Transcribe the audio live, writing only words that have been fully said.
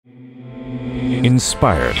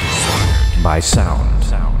Inspired by sound.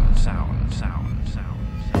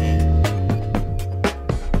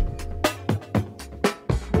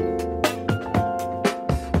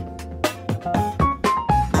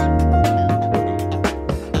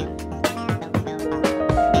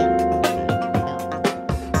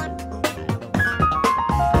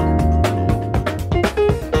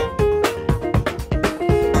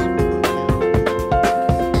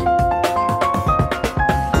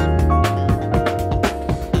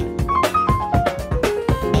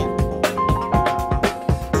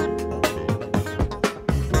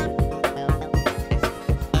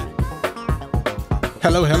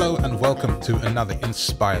 Hello, and welcome to another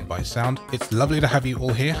Inspired by Sound. It's lovely to have you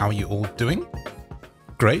all here. How are you all doing?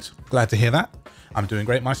 Great, glad to hear that. I'm doing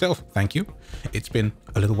great myself, thank you. It's been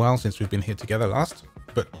a little while since we've been here together last,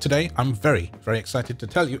 but today I'm very excited to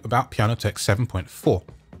tell you about Pianoteq 7.4.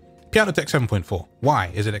 Pianoteq 7.4,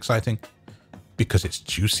 why is it exciting? Because it's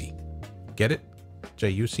juicy. Get it?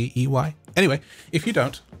 Jucey? Anyway, if you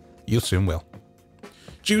don't, you soon will.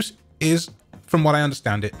 Juce is, from what I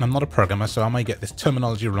understand it, and I'm not a programmer, so I may get this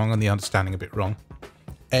terminology wrong and the understanding a bit wrong,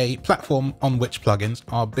 a platform on which plugins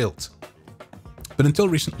are built. But until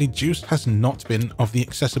recently, Juce has not been of the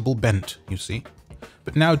accessible bent, you see.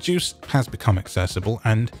 But now Juce has become accessible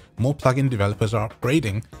and more plugin developers are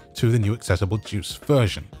upgrading to the new accessible Juce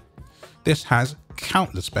version. This has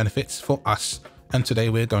countless benefits for us, and today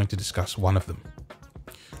we're going to discuss one of them.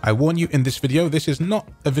 I warn you in this video, this is not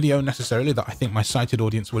a video necessarily that I think my sighted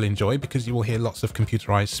audience will enjoy, because you will hear lots of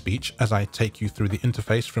computerized speech as I take you through the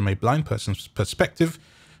interface from a blind person's perspective.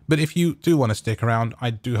 But if you do want to stick around, I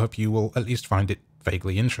do hope you will at least find it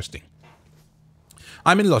vaguely interesting.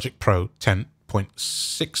 I'm in Logic Pro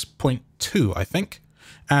 10.6.2, I think,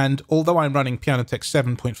 and although I'm running Pianoteq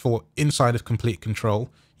 7.4 inside of Komplete Kontrol,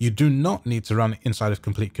 you do not need to run inside of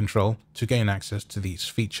Komplete Kontrol to gain access to these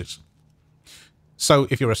features. So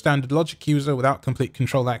if you're a standard Logic user without Komplete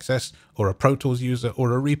Kontrol access, or a Pro Tools user,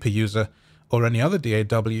 or a Reaper user, or any other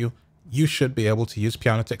DAW, you should be able to use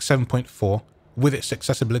Pianoteq 7.4 with its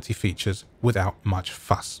accessibility features without much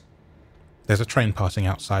fuss. There's a train passing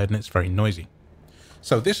outside and it's very noisy.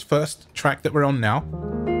 So this first track that we're on now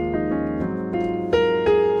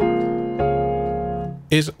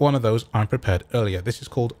is one of those I prepared earlier. This is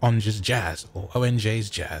called Onge's Jazz, or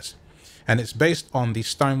ONJ's Jazz. And it's based on the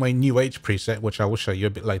Steinway New Age preset, which I will show you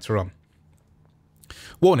a bit later on.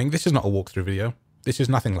 Warning, this is not a walkthrough video. This is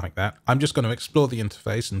nothing like that. I'm just going to explore the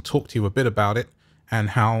interface and talk to you a bit about it,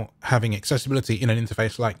 and how having accessibility in an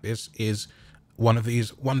interface like this is one of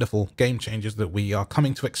these wonderful game changers that we are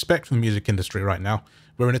coming to expect from the music industry right now.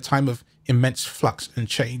 We're in a time of immense flux and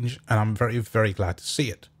change, and I'm very glad to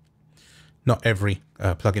see it. Not every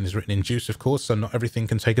plugin is written in Juce, of course, so not everything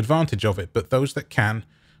can take advantage of it, but those that can,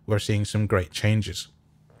 we're seeing some great changes.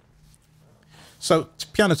 So to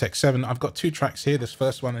Pianoteq 7, I've got two tracks here. This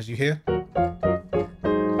first one, as you hear,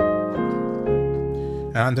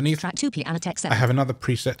 and underneath track 2 Pianoteq 7. I have another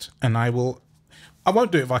preset, and I won't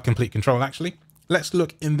do it via Komplete Kontrol actually. Let's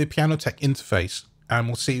look in the Pianoteq interface and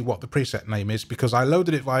we'll see what the preset name is, because I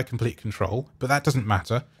loaded it via Komplete Kontrol, but that doesn't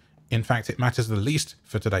matter. In fact, it matters the least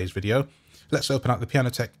for today's video. Let's open up the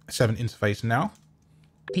Pianoteq 7 interface now.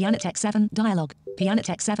 Pianoteq 7 dialog.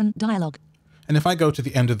 Pianoteq 7 dialog. And if I go to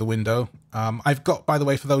the end of the window, I've got, by the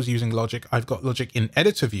way, for those using Logic, I've got Logic in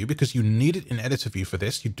editor view, because you need it in editor view for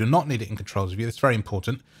this. You do not need it in controls view. That's very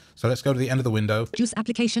important. So let's go to the end of the window. Juce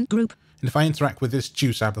application group. And if I interact with this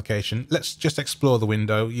Juce application, let's just explore the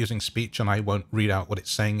window using speech, and I won't read out what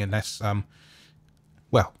it's saying unless,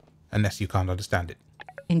 unless you can't understand it.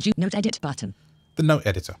 In Juce note edit button. The note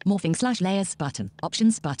editor. Morphing/layers button.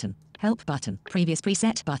 Options button. Help button. Previous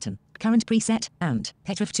preset button. Current preset and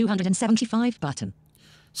Petrov 275 button.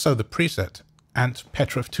 So the preset and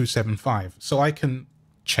Petrov 275. So I can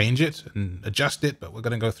change it and adjust it, but we're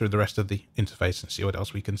going to go through the rest of the interface and see what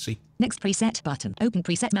else we can see. Next preset button. Open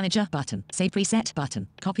preset manager button. Save preset button.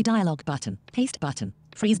 Copy dialog button. Paste button.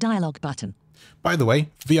 Freeze dialog button. By the way,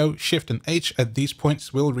 VO, Shift and H at these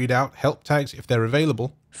points will read out help tags if they're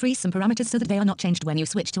available. Freeze some parameters so that they are not changed when you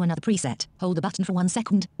switch to another preset. Hold the button for 1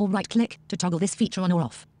 second, or right-click to toggle this feature on or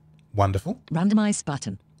off. Wonderful. Randomize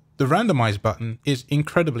button. The randomize button is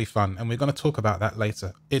incredibly fun, and we're going to talk about that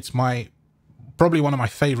later. It's probably one of my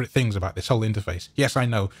favorite things about this whole interface. Yes, I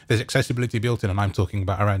know, there's accessibility built in, and I'm talking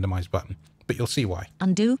about a randomize button, but you'll see why.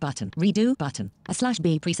 Undo button. Redo button.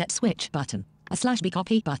 /B preset switch button. /B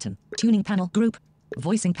copy button. Tuning panel group.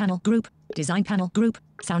 Voicing panel group. Design panel group.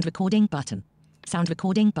 Sound recording button. Sound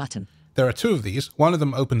recording button. There are two of these. One of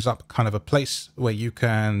them opens up kind of a place where you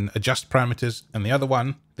can adjust parameters, and the other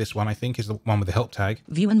one, this one I think, is the one with the help tag.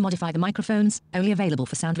 View and modify the microphones, only available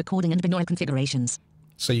for sound recording and binaural configurations.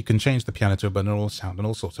 So you can change the piano to a binaural sound and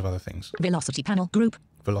all sorts of other things. Velocity panel, group.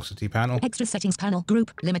 Velocity panel. Extra settings panel,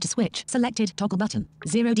 group. Limiter switch, selected, toggle button.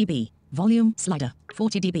 0 dB. Volume, slider.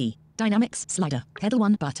 40 dB. Dynamics, slider. Pedal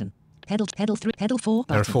 1 button. Pedal 3, pedal 4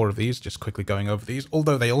 button. There are 4 of these, just quickly going over these,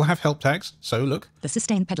 although they all have help tags, so look. The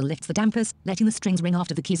sustain pedal lifts the dampers, letting the strings ring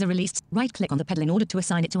after the keys are released. Right-click on the pedal in order to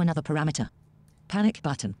assign it to another parameter. Panic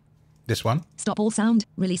button. This one. Stop all sound,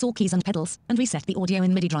 release all keys and pedals, and reset the audio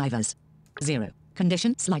in MIDI drivers. 0.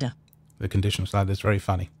 Condition slider. The condition slider is very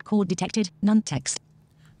funny. Chord detected, none text.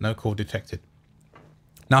 No chord detected.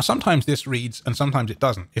 Now sometimes this reads and sometimes it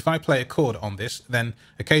doesn't. If I play a chord on this, then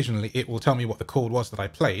occasionally it will tell me what the chord was that I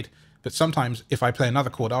played, but sometimes if I play another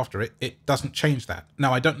chord after it, it doesn't change that.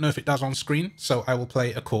 Now I don't know if it does on screen, so I will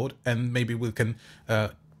play a chord and maybe we can,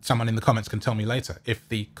 someone in the comments can tell me later if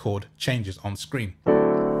the chord changes on screen.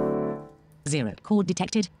 0. Chord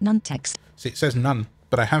detected, none text. See, it says none,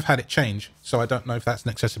 but I have had it change, so I don't know if that's an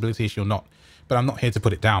accessibility issue or not. But I'm not here to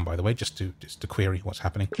put it down, by the way, just to query what's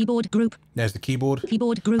happening. Keyboard group. There's the keyboard.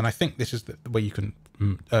 Keyboard group. And I think this is the way you can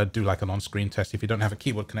do like an on-screen test if you don't have a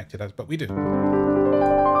keyboard connected, but we do.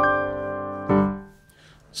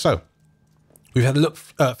 So, we've had a look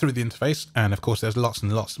through the interface, and of course there's lots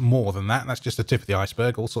and lots more than that. That's just the tip of the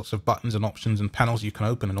iceberg, all sorts of buttons and options and panels you can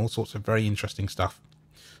open and all sorts of very interesting stuff.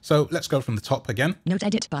 So let's go from the top again. Note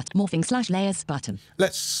edit button, morphing/layers button.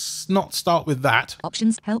 Let's not start with that.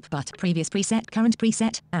 Options, help button, previous preset, current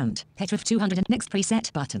preset, and Petrov 200 and next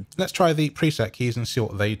preset button. Let's try the preset keys and see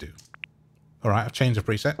what they do. All right, I've changed the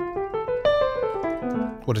preset.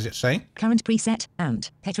 What does it say? Current preset and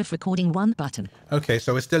Petrov recording 1 button. Okay,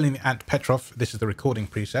 so we're still in the Ant Petrov. This is the recording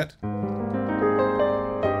preset.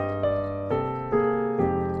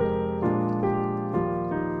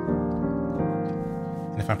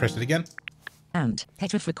 And if I press it again. And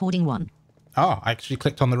Petrov recording 1. Ah, I actually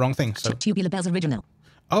clicked on the wrong thing. So Tubular Bells original.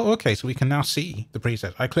 Oh, okay, so we can now see the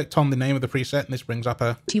preset. I clicked on the name of the preset and this brings up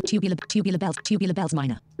a... Tubular Bells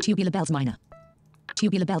minor, Tubular Bells minor,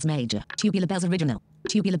 Tubular Bells major, Tubular Bells original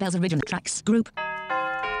tracks group.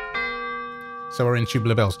 So we're in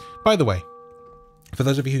Tubular Bells. By the way, for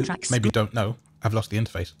those of you who Tracks maybe don't know, I've lost the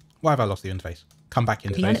interface. Why have I lost the interface? Come back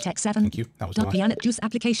interface. Pianoteq 7. Thank you. That was nice. Juce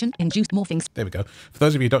application in Juce morphings. There we go. For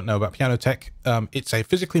those of you who don't know about Pianoteq, it's a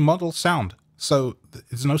physically modeled sound. So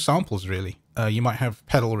there's no samples really. You might have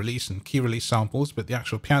pedal release and key release samples, but the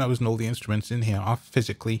actual pianos and all the instruments in here are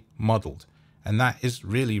physically modeled. And that is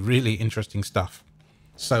really, really interesting stuff.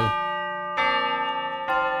 So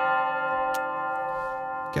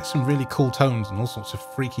get some really cool tones and all sorts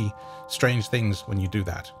of freaky, strange things when you do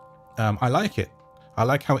that. I like it. I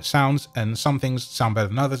like how it sounds, and some things sound better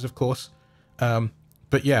than others, of course.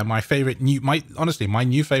 But yeah, my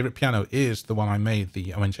new favorite piano is the one I made, the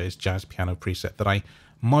ONJ's Jazz Piano preset that I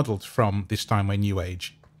modeled from this Steinway New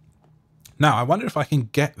Age. Now, I wonder if I can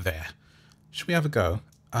get there. Should we have a go?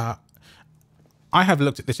 I have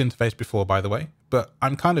looked at this interface before, by the way, but I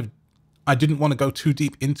didn't want to go too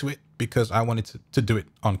deep into it because I wanted to do it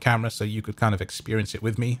on camera so you could kind of experience it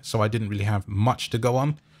with me. So I didn't really have much to go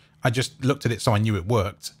on. I just looked at it so I knew it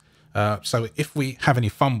worked. So if we have any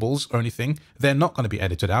fumbles or anything, they're not going to be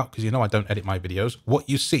edited out because you know I don't edit my videos. What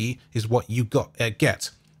you see is what you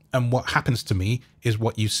get, and what happens to me is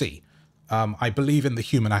what you see. I believe in the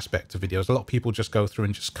human aspect of videos. A lot of people just go through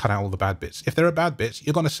and just cut out all the bad bits. If there are bad bits,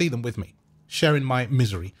 you're going to see them with me, sharing my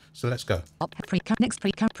misery. So let's go.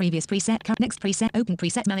 Previous preset, next preset, open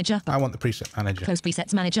preset manager. I want the preset manager. Close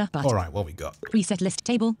presets manager. Button. All right, what we got? Preset list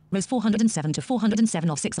table, rows 407 to 407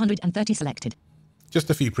 or 630 selected. Just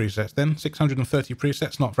a few presets then. 630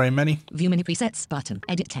 presets, not very many. View menu presets button.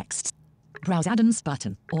 Edit texts. Browse add-ons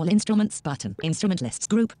button. All instruments button. Instrument lists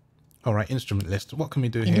group. All right, instrument list. What can we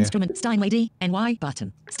do here? Instrument Steinway D, NY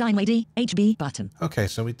button. Steinway D, HB button. Okay,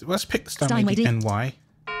 so let's pick the Steinway D, NY.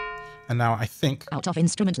 And now I think... Out of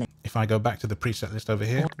instrument list. If I go back to the preset list over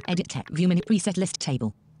here. Edit text. View menu preset list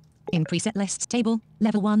table. In preset lists table,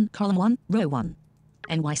 level 1, column 1, row 1.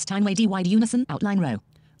 NY Steinway D wide unison outline row.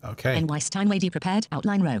 Okay. NY Steinway D prepared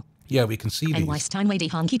outline row. Yeah, we can see these. NY Steinway D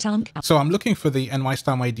honky tonk. So I'm looking for the NY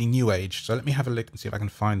Steinway D New Age. So let me have a look and see if I can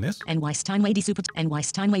find this. NY Steinway D Super, NY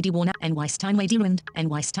Steinway D Warner, NY Steinway D Rind,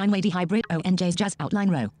 NY Steinway D Hybrid, ONJ's Jazz outline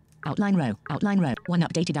row. Outline row. Outline row. One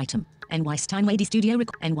updated item. NY Steinway D Studio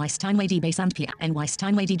NY Steinway D Bass and Piano. NY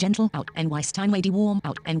Steinway D Gentle out. NY Steinway D Warm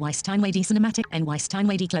out. NY Steinway D Cinematic. NY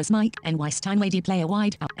Steinway D Close Mic. NY Steinway D Player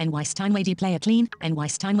Wide out. NY Steinway D Player Clean. NY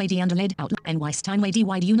Steinway D Underlid out. NY Steinway D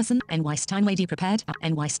Wide Unison. NY Steinway D Prepared out.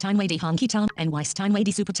 NY Steinway D Honky Tonk. NY Steinway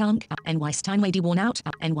D Super Tonk out. NY Steinway D Worn Out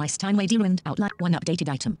out. NY Steinway D Ruined outline. One updated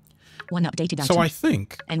item. One updated item. So I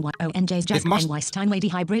think NYONJ's Jazz NY Steinway D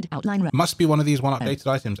Hybrid outline row. Must be one of these one updated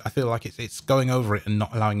items. I feel like it's going over it and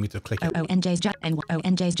not allowing me to click it. ONJ's Jazz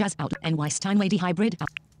NYONJ's Jazz out. NY Steinway D Hybrid out.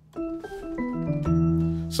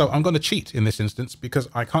 So I'm going to cheat in this instance because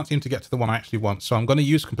I can't seem to get to the one I actually want. So I'm going to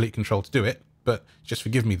use Complete Control to do it. But just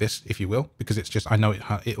forgive me this, if you will, because it's just I know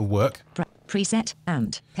it'll work. Preset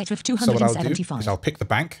and Petrif 275. So what I'll do is I'll pick the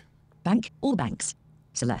bank. Bank, all banks.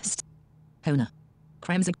 Celeste. Honer.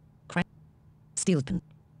 Kremzig. Steelpen.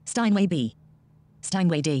 Steinway B.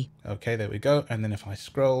 Steinway D. Okay, there we go. And then if I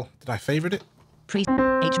scroll, did I favorite it?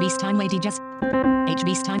 HB Steinway D Jazz.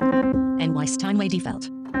 HB Stein. NY Steinway D Felt.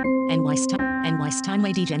 NY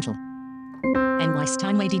Steinway D Gentle. NY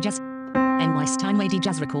Steinway D Jazz. NY Steinway D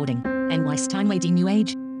Jazz Recording. NY Steinway D New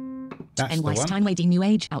Age. That's NY Steinway D New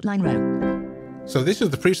Age outline row. So this is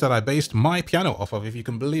the preset I based my piano off of, if you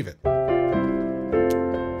can believe it.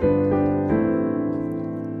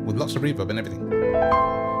 With lots of reverb and everything.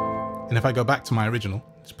 And if I go back to my original,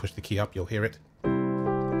 just push the key up, you'll hear it.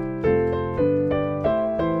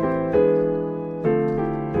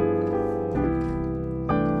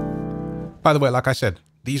 By the way, like I said,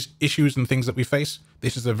 these issues and things that we face,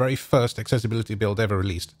 this is the very first accessibility build ever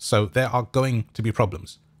released. So there are going to be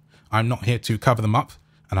problems. I'm not here to cover them up,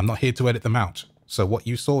 and I'm not here to edit them out. So what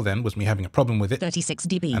you saw then was me having a problem with it. 36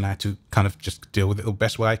 dB. And I had to kind of just deal with it the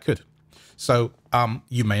best way I could. So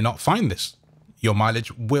you may not find this. Your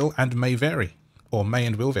mileage will and may vary, or may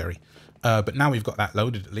and will vary. But now we've got that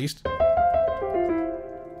loaded at least.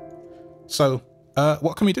 So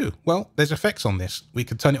what can we do? Well, there's effects on this. We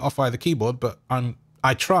could turn it off via the keyboard, but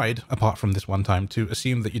I tried, apart from this one time, to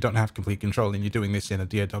assume that you don't have complete control and you're doing this in a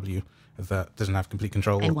DAW that doesn't have complete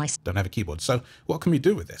control or don't have a keyboard. So what can we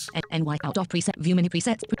do with this? NY out of preset, view menu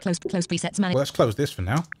presets, close presets manage. Well, let's close this for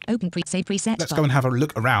now. Open save preset. Let's go and have a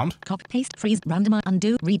look around. Copy, paste, freeze, randomize,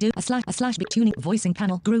 undo, redo, a slash bit tuning, voicing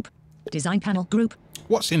panel, group, design panel, group.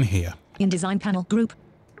 What's in here? In design panel, group,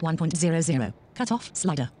 1.00, cutoff,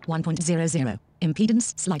 slider, 1.00,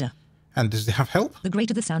 impedance, slider. And does it have help? The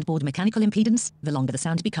greater the soundboard mechanical impedance, the longer the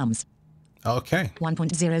sound becomes. Okay.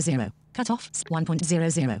 1.00, cutoff,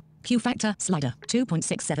 1.00, Q factor, slider,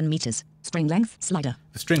 2.67 meters, string length, slider.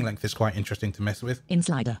 The string length is quite interesting to mess with. In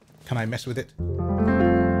slider. Can I mess with it?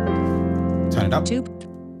 Turn it up.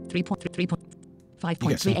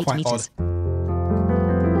 5.38 meters.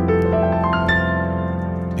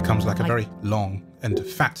 Becomes like a very long and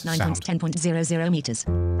fat sound. 10.00 meters.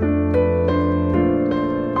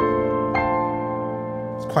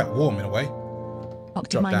 It's quite warm in a way.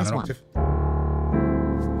 Octave Drop down an -1. octave.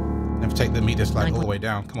 Never take the meter slide all the way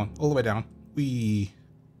down. Come on, all the way down. Wee.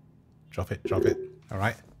 Drop it, drop it. All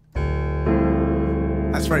right.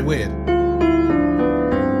 That's very weird.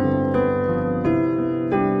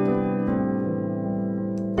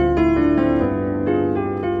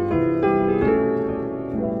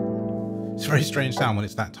 It's a very strange sound when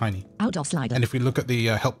it's that tiny. Outdoor slider. And if we look at the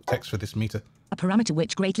help text for this meter. A parameter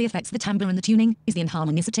which greatly affects the timbre and the tuning is the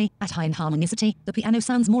inharmonicity. At high inharmonicity, the piano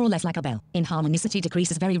sounds more or less like a bell. Inharmonicity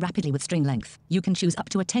decreases very rapidly with string length. You can choose up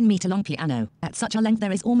to a 10-meter long piano. At such a length,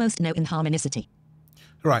 there is almost no inharmonicity.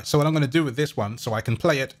 Right, so what I'm going to do with this one, so I can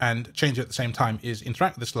play it and change it at the same time, is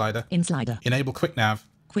interact with the slider. In slider. Enable quick nav.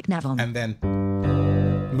 Quick nav on. And then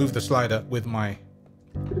move the slider with my,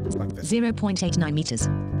 like this. 0.89 meters.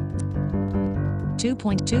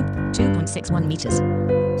 2.61 meters.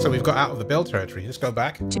 So we've got out of the bell territory. Let's go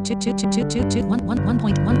back.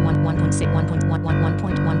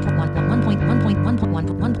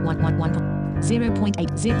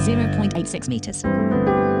 0.86 meters.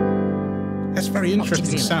 That's very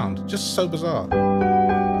interesting sound. Just so bizarre.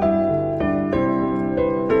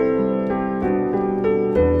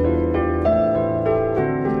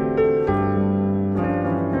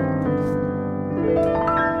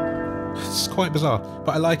 It's quite bizarre,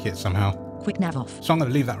 but I like it somehow. Quick nav off. So I'm going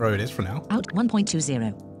to leave that where it is for now. Out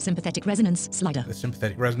 1.20. Sympathetic resonance slider. The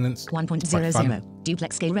sympathetic resonance. 1.00.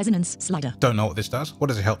 Duplex scale resonance slider. Don't know what this does. What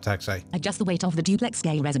does the help tag say? Adjust the weight of the duplex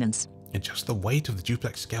scale resonance. Adjust the weight of the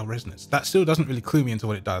duplex scale resonance. That still doesn't really clue me into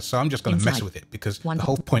what it does, so I'm just going to mess with it because the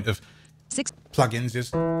whole point of plugins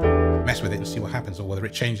is mess with it and see what happens, or whether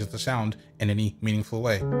it changes the sound in any meaningful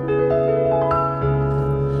way.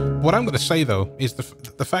 What I'm going to say though is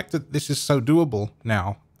the fact that this is so doable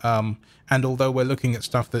now And although we're looking at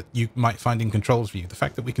stuff that you might find in Controls View, the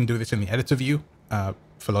fact that we can do this in the Editor View,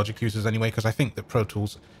 for Logic users anyway, because I think that Pro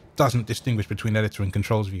Tools doesn't distinguish between Editor and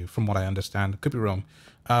Controls View, from what I understand. Could be wrong.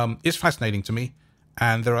 Is fascinating to me.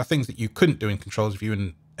 And there are things that you couldn't do in Controls View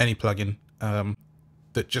in any plugin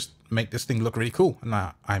that just make this thing look really cool. And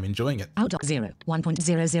I'm enjoying it. Out of 0,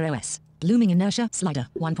 1.00s. Blooming inertia slider.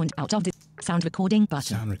 1 point out of the sound recording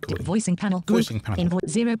button. Sound recording. Voicing panel. Group. Voicing panel. Invoice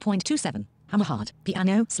 0.27. Hammer hard.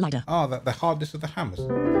 Piano slider. Oh, the hardness of the hammers.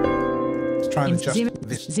 Let's try and adjust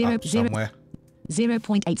this up somewhere.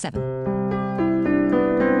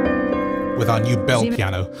 0.87. With our new bell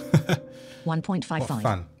piano. 1.55. What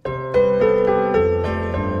fun.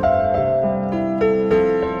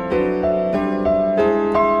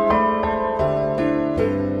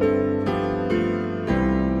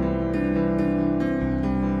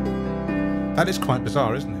 That is quite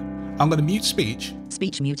bizarre, isn't it? I'm going to mute speech.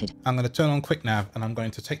 Speech muted. I'm going to turn on quick nav and I'm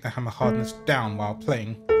going to take the hammer hardness down while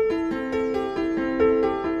playing.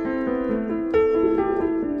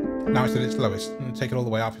 Now it's at its lowest. I'm going to take it all the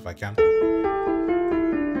way up if I can.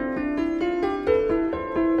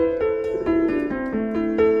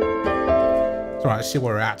 It's alright, let's see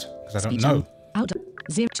where we're at, because I don't Speech know. Out of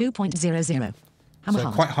 2.00. Hammer So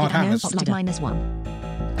hard. quite hard Piano hammers. slider -1.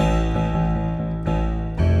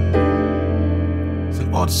 It's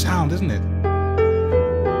an odd sound, isn't it?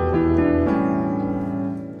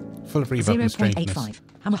 Full of reverb and strangeness. 0.85.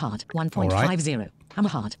 Hammer hard. 1.50. Hammer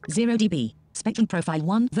hard. 0 dB. Spectrum profile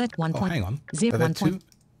 1. Vert 1. Oh, hang on. 0. Are there 1. two?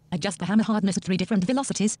 Adjust the hammer hardness at 3 different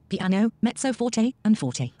velocities: piano, mezzo forte, and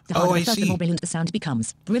forte. The harder Oh, I the first, the see. more brilliant the sound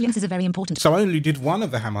becomes. Brilliance is a very important. So I only did one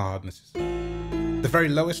of the hammer hardnesses. The very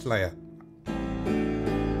lowest layer.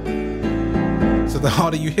 So the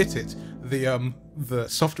harder you hit it, the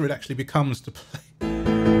softer it actually becomes to play.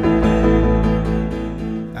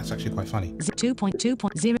 That's actually quite funny.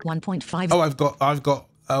 2.2.0. 1.5. Oh, I've got.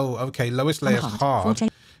 Oh, okay. Lowest layer is hard. Forte.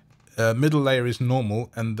 Middle layer is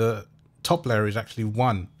normal, and the top layer is actually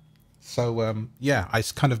 1. So yeah, I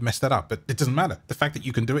kind of messed that up, but it doesn't matter. The fact that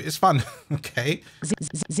you can do it is fun. Okay.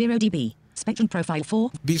 0 dB. Spectrum profile 4.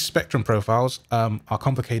 These spectrum profiles are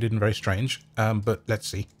complicated and very strange, but let's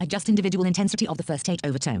see. Adjust individual intensity of the first 8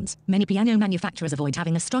 overtones. Many piano manufacturers avoid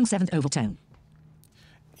having a strong 7th overtone.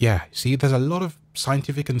 Yeah, see, there's a lot of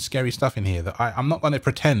scientific and scary stuff in here that I'm not going to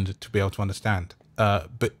pretend to be able to understand.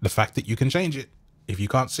 But the fact that you can change it, if you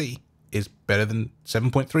can't see, is better than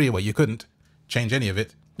 7.3, where you couldn't change any of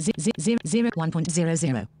it.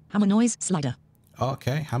 1.00. Hammer noise slider.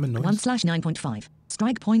 Okay, hammer noise. 1/9.5.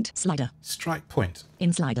 Strike point slider. Strike point.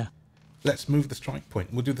 In slider. Let's move the strike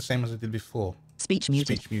point. We'll do the same as I did before. Speech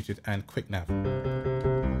muted. Speech muted and quick nav.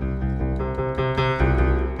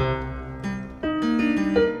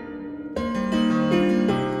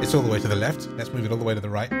 It's all the way to the left. Let's move it all the way to the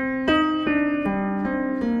right.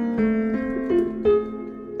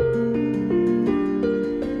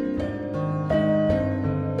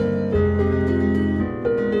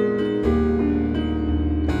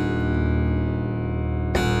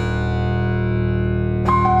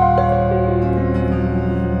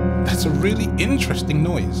 That's a really interesting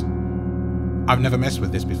noise. I've never messed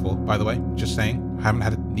with this before, by the way, just saying. I haven't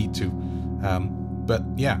had a need to. But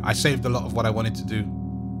yeah, I saved a lot of what I wanted to do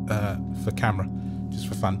for camera, just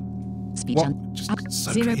for fun. Speech Just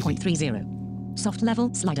so 0.30. Soft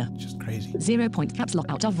level slider. Just crazy. 0. Caps lock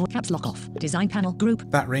out of caps lock off. Design panel group.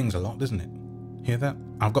 That rings a lot, doesn't it? Hear that?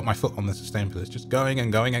 I've got my foot on the sustain pedal. It's just going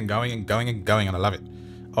and going and going and going and going, and I love it.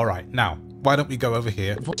 All right, now, why don't we go over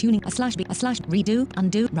here? Tuning redo,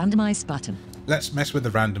 undo, randomize button. Let's mess with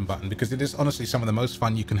the random button, because it is honestly some of the most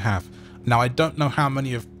fun you can have. Now, I don't know how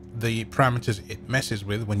many of the parameters it messes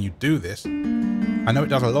with when you do this. I know it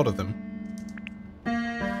does a lot of them.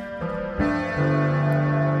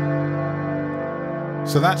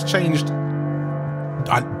 So that's changed.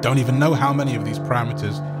 I don't even know how many of these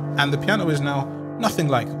parameters, and the piano is now nothing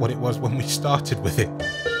like what it was when we started with it.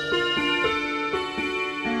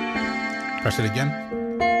 Press it again.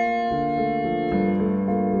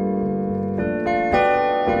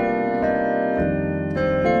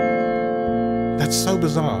 That's so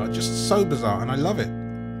bizarre, just so bizarre, and I love it.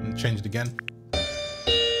 And change it again.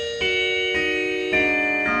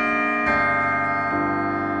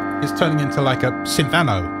 It's turning into like a synth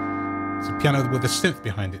anno. It's a piano with a synth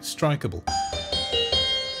behind it, strikeable.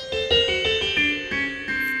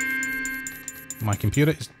 My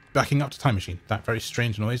computer is backing up to Time Machine. That very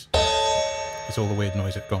strange noise. It's all the weird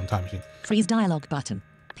noise that go on Time Machine. Freeze dialog button.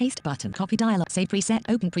 Paste button. Copy dialog. Save preset.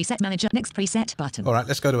 Open preset manager. Next preset button. All right,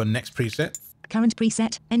 let's go to a next preset. Current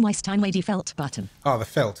preset. NY Steinway default button. Oh, the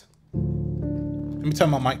felt. Let me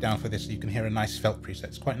turn my mic down for this so you can hear a nice felt preset.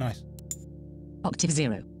 It's quite nice. Octave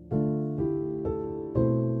 0.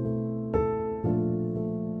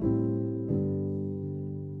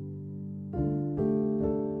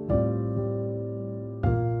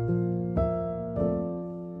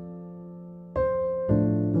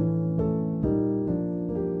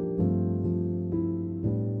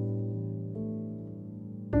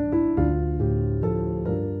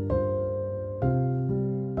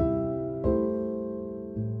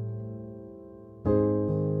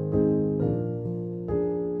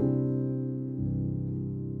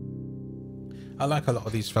 I like a lot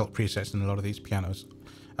of these felt presets in a lot of these pianos.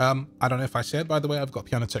 I don't know if I said, by the way, I've got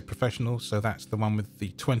Pianoteq Professional, so that's the one with the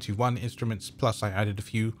 21 instruments, plus I added a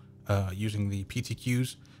few using the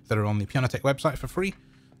PTQs that are on the Pianoteq website for free.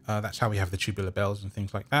 That's how we have the tubular bells and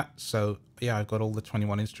things like that. So yeah, I've got all the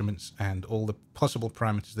 21 instruments and all the possible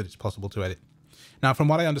parameters that it's possible to edit. Now, from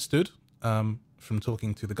what I understood, from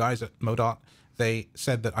talking to the guys at Modartt, they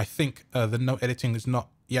said that I think the note editing is not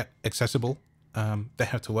yet accessible. They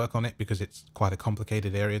have to work on it because it's quite a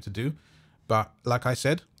complicated area to do. But like I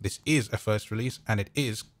said, this is a first release and it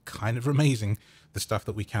is kind of amazing, the stuff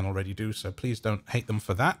that we can already do. So please don't hate them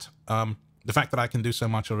for that. The fact that I can do so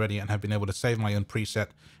much already and have been able to save my own preset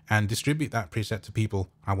and distribute that preset to people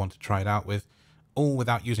I want to try it out with, all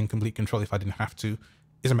without using Komplete Kontrol if I didn't have to,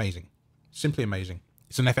 is amazing. Simply amazing.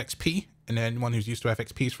 It's an FXP, and anyone who's used to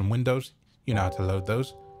FXPs from Windows, you know how to load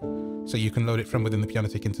those. So you can load it from within the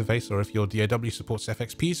Pianoteq interface, or if your DAW supports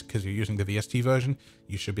FXPs because you're using the VST version,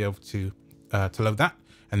 you should be able to load that.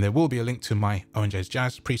 And there will be a link to my ONJ's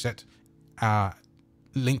Jazz preset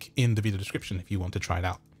link in the video description if you want to try it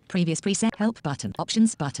out. Previous preset, help button,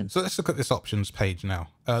 options button. So let's look at this options page now.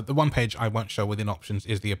 The one page I won't show within options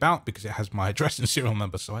is the about, because it has my address and serial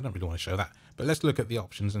number, so I don't really want to show that. But let's look at the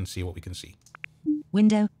options and see what we can see.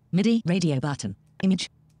 Window, MIDI, radio button, image,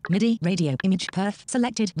 MIDI, radio, image, perf,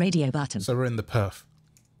 selected, radio button. So we're in the perf.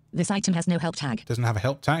 This item has no help tag. Doesn't have a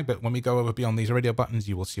help tag, but when we go over beyond these radio buttons,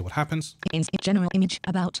 you will see what happens. In general image,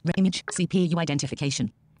 about, image, CPU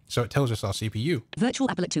identification. So it tells us our CPU. Virtual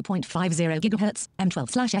Apple at 2.50 GHz,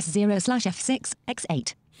 M12/S0/F6,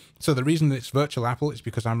 X8. So the reason that it's virtual Apple is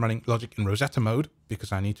because I'm running Logic in Rosetta mode,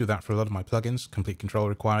 because I need to do that for a lot of my plugins. Komplete Kontrol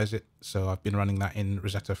requires it. So I've been running that in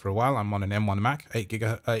Rosetta for a while. I'm on an M1 Mac,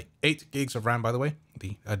 8 gigs of RAM, by the way,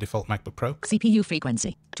 the default MacBook Pro. CPU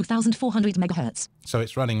frequency, 2400 MHz. So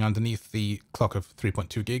it's running underneath the clock of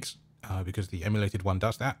 3.2 gigs, because the emulated one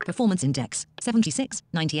does that. Performance index,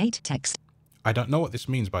 7698 text. I don't know what this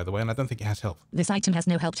means, by the way, and I don't think it has help. This item has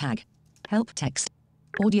no help tag. Help text.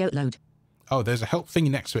 Audio load. Oh, there's a help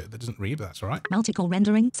thingy next to it that doesn't read, but that's all right. Multicore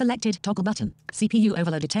rendering, selected, toggle button. CPU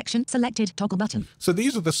overload detection, selected, toggle button. So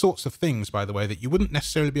these are the sorts of things, by the way, that you wouldn't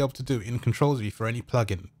necessarily be able to do in Controls for any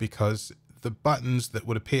plugin, because the buttons that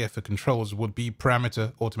would appear for controls would be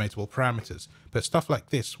parameter, automatable parameters. But stuff like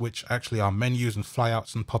this, which actually are menus and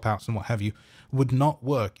flyouts and pop-outs and what have you, would not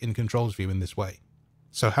work in Controls View in this way.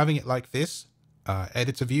 So having it like this,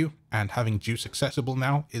 editor view, and having Juce accessible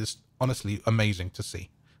now is honestly amazing to see.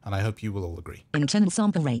 And I hope you will all agree. Internal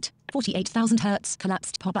sample rate, 48,000 Hz,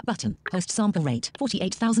 collapsed pop-up button. Host sample rate,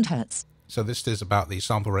 48,000 Hz. So this is about the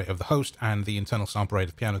sample rate of the host and the internal sample rate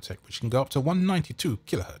of Pianoteq, which can go up to 192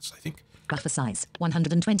 kilohertz, I think. Buffer size,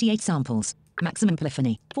 128 samples. Maximum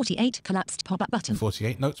polyphony, 48, collapsed pop-up button.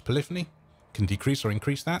 48 notes polyphony. Can decrease or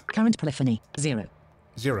increase that. Current polyphony, 0.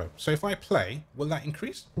 0. So if I play, will that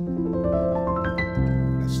increase?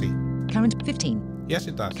 Let's see. Current 15. Yes,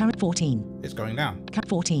 it does. Current 14. It's going down. Current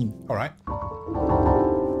 14. All right.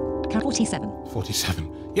 Current 47.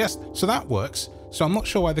 47. Yes, so that works. So I'm not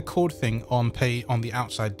sure why the chord thing on the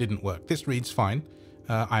outside didn't work. This reads fine.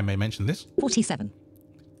 I may mention this. 47.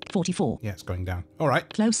 44. Yeah, it's going down. All right.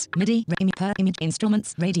 Close, MIDI, per image,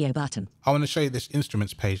 instruments, radio button. I want to show you this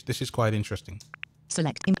instruments page. This is quite interesting.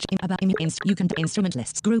 Select image, about image, you can instrument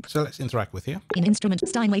lists group. So let's interact with here. In instrument,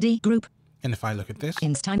 Steinway D group. And if I look at this.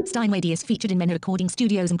 Steinway D is featured in many recording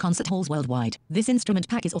studios and concert halls worldwide. This instrument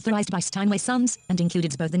pack is authorized by Steinway Sons and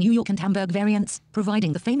includes both the New York and Hamburg variants,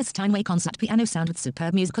 providing the famous Steinway concert piano sound with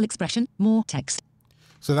superb musical expression, more text.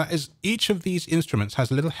 So that is, each of these instruments has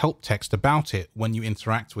a little help text about it when you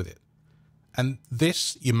interact with it. And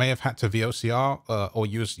this, you may have had to VOCR or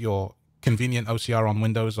use your convenient OCR on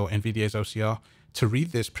Windows or NVIDIA's OCR to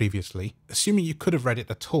read this previously, assuming you could have read it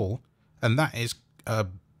at all, and that is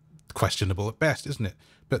questionable at best, isn't it?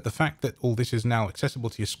 but the fact that all this is now accessible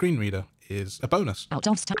to your screen reader is a bonus. Out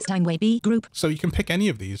of Steinway B group. So you can pick any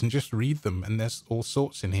of these and just read them, and there's all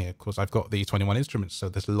sorts in here. Of course, I've got the 21 instruments, so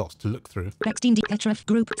there's lots to look through. Bechstein D Petrov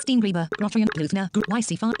group. Steingrieber, Grotrian, Bluthner group.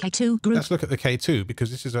 YC5 K2 group. Let's look at the K2, because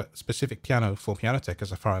this is a specific piano for Pianoteq,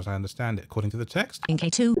 as far as I understand it, according to the text. In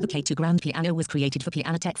K2, the K2 grand piano was created for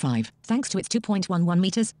Pianoteq 5. Thanks to its 2.11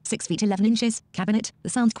 meters, 6 feet 11 inches cabinet, the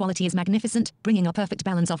sound quality is magnificent, bringing a perfect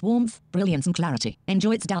balance of warmth, brilliance and clarity.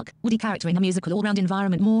 Enjoy its dark, woody character in a musical all-round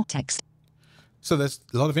environment. More text. So there's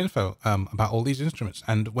a lot of info about all these instruments,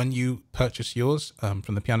 and when you purchase yours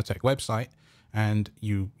from the Pianoteq website, and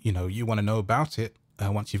you want to know about it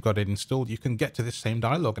once you've got it installed, you can get to this same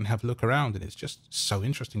dialogue and have a look around, and it's just so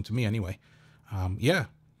interesting to me anyway. Yeah.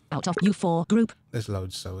 Out of U4 group. There's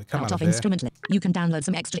loads, so we come Out out of there. instrument list. You can download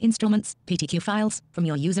some extra instruments, PTQ files, from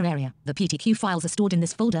your user area. The PTQ files are stored in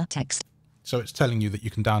this folder. Text. So it's telling you that you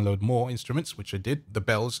can download more instruments, which I did, the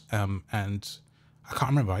bells, and I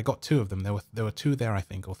can't remember. I got 2 of them. There were 2 there, I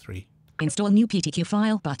think, or 3. Install new PTQ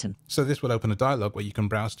file button. So this will open a dialog where you can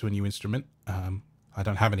browse to a new instrument. I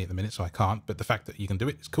don't have any at the minute, so I can't, but the fact that you can do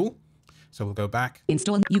it is cool. So we'll go back.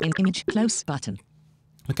 Install new image close button.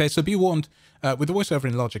 Okay, so be warned, with the voiceover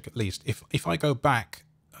in Logic at least, if I go back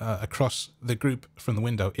across the group from the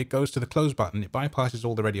window, it goes to the close button. It bypasses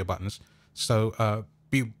all the radio buttons. So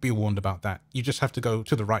be warned about that. You just have to go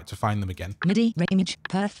to the right to find them again. MIDI, image,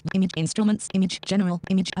 perf, image, instruments, image, general,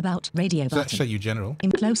 image, about, radio So button. let's show you general.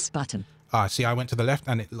 Close button. See, I went to the left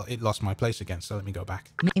and it lost my place again, so let me go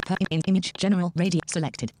back. Image, general, radio,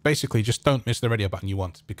 selected. Basically, just don't miss the radio button you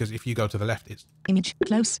want, because if you go to the left, it's Image,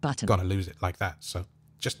 close button. gonna lose it like that, so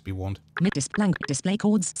just be warned. Display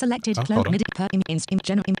chords, selected, Oh, close, hold on. MIDI, image,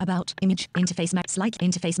 general, about, image, interface, slight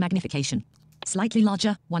interface magnification. Slightly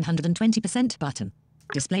larger, 120% button.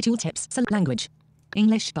 Display tooltips, language.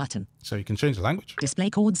 English button. So you can change the language. Display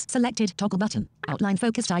chords, selected, toggle button. Outline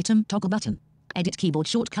focused item, toggle button. Edit keyboard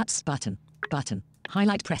shortcuts, button. Button.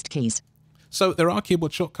 Highlight pressed keys. So there are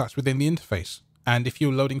keyboard shortcuts within the interface, and if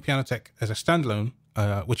you're loading Pianoteq as a standalone,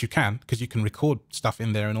 which you can, because you can record stuff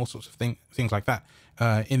in there and all sorts of things like that,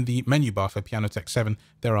 in the menu bar for Pianoteq 7,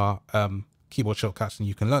 there are keyboard shortcuts, and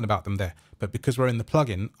you can learn about them there. But because we're in the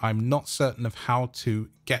plugin, I'm not certain of how to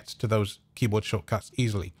get to those keyboard shortcuts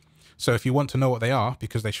easily. So if you want to know what they are,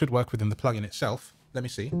 because they should work within the plugin itself, let me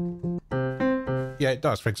see. Yeah, it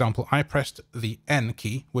does. For example, I pressed the N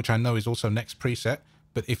key, which I know is also next preset,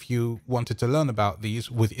 but if you wanted to learn about these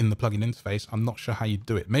within the plugin interface, I'm not sure how you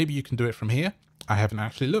do it. Maybe you can do it from here. I haven't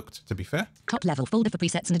actually looked, to be fair. Top level folder for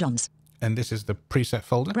presets and add-ons. And this is the preset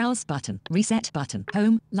folder. Browse button. Reset button.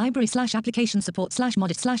 Home. Library / application support /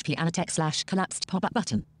 Modartt / Pianoteq / collapsed pop-up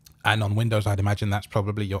button. And on Windows, I'd imagine that's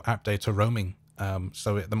probably your app data roaming.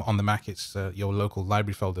 So on the Mac, it's your local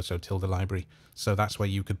library folder, so tilde library. So that's where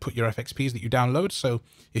you could put your FXPs that you download. So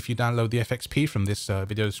if you download the FXP from this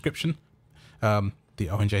video description, the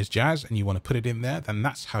O&J's Jazz, and you want to put it in there, then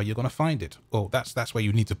that's how you're going to find it. Or that's where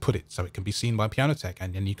you need to put it, so it can be seen by Pianoteq,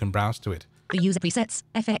 and then you can browse to it. The user presets,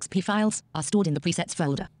 FXP files, are stored in the presets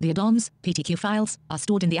folder. The add-ons, PTQ files, are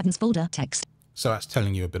stored in the add-ons folder. Text. So that's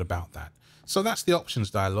telling you a bit about that. So that's the options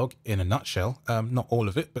dialog in a nutshell. Not all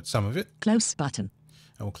of it, but some of it. Close button.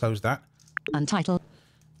 I will close that. Untitled.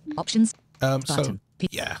 Options. Button.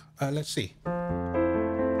 Let's see.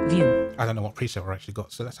 View. I don't know what preset we actually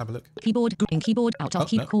got, so let's have a look. Keyboard. In keyboard. Out of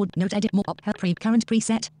keyboard. Note edit more. Current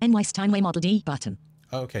preset. NY Steinway Model D button.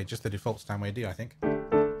 Okay, just the default Steinway D, I think.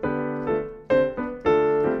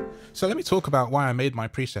 So let me talk about why I made my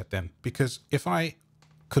preset then, because if I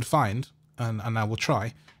could find, and I will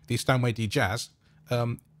try, the Steinway D Jazz,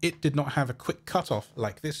 it did not have a quick cutoff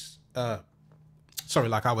like this.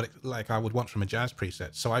 Like I would want from a jazz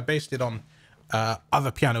preset. So I based it on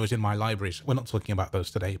other pianos in my libraries. We're not talking about those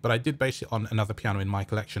today, but I did base it on another piano in my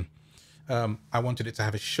collection. I wanted it to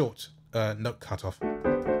have a short note cutoff,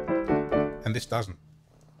 and this doesn't.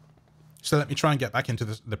 So let me try and get back into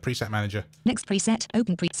the preset manager. Next preset.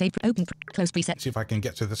 Open preset. Open. Close preset. See if I can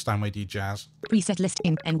get to the Steinway D Jazz. Preset list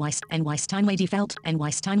in NY Steinway D Felt,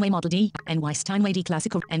 NY Steinway Model D, NY Steinway D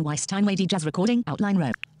Classical, NY Steinway D Jazz Recording, outline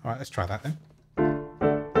row. All right, let's try that then.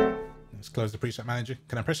 Let's close the preset manager.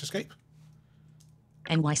 Can I press escape?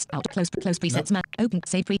 NY out close presets map open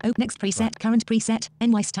save pre open next preset current preset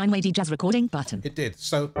NY Steinway D Jazz Recording button. It did.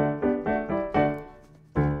 So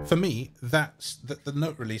for me, that's the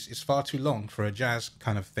note release is far too long for a jazz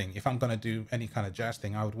kind of thing. If I'm going to do any kind of jazz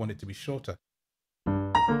thing, I would want it to be shorter.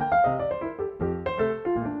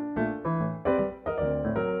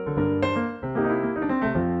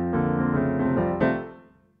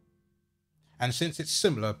 And since it's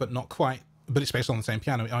similar but not quite, but it's based on the same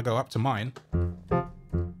piano, I go up to mine.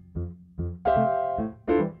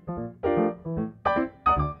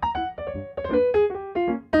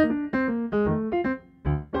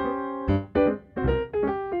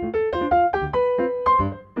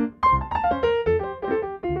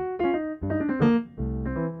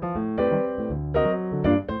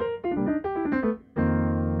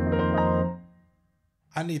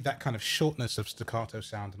 I need that kind of shortness of staccato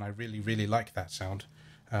sound, and I really, really like that sound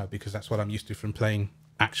because that's what I'm used to from playing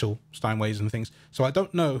actual Steinways and things. So I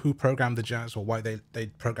don't know who programmed the jazz or why they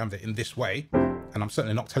programmed it in this way, and I'm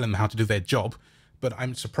certainly not telling them how to do their job, but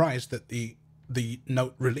I'm surprised that the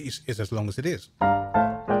note release is as long as it is.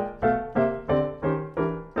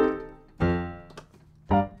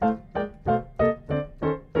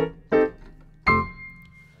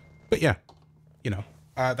 But yeah, you know,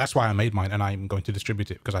 that's why I made mine, and I'm going to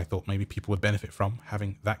distribute it because I thought maybe people would benefit from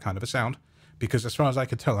having that kind of a sound. Because as far as I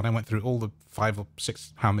could tell, and I went through all the 5 or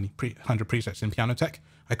 6, how many 100 presets in Pianoteq,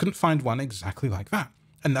 I couldn't find one exactly like that.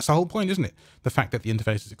 And that's the whole point, isn't it? The fact that the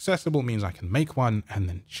interface is accessible means I can make one and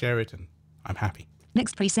then share it, and I'm happy.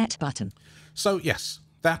 Next preset button. So yes,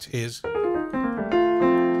 that is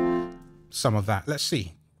some of that. Let's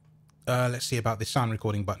see. Let's see about the sound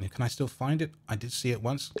recording button. Can I still find it? I did see it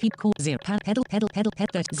once. Keep core 0 pedal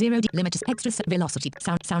 0 limit extra velocity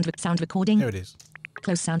sound recording. Here it is.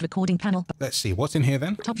 Close sound recording panel. Let's see what's in here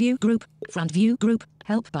then. Top view group, front view group,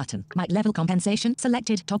 help button, mic level compensation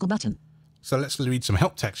selected, toggle button. So let's read some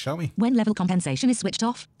help text, shall we? When level compensation is switched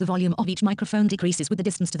off, the volume of each microphone decreases with the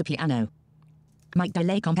distance to the piano. Mic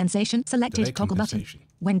delay compensation selected, Delay toggle compensation.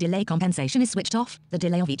 button. When delay compensation is switched off, the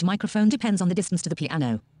delay of each microphone depends on the distance to the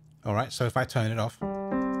piano. All right, so if I turn it off,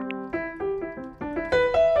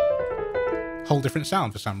 whole different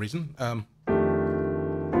sound for some reason. The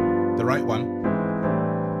right one,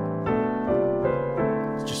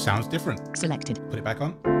 it just sounds different. Selected. Put it back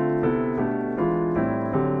on.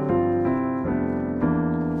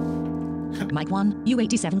 Mic 1,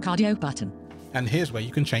 U87 cardio button. And here's where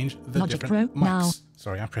you can change the Logic different Pro, mics. now.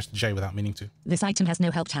 Sorry, I pressed J without meaning to. This item has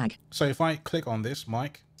no help tag. So if I click on this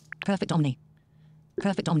mic, Perfect Omni.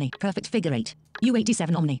 Perfect Omni. Perfect Figure 8.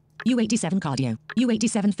 U87 Omni. U87 Cardio.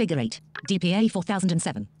 U87 Figure 8. DPA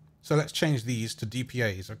 4007. so let's change these to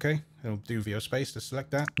DPAs, okay? It'll do VO space to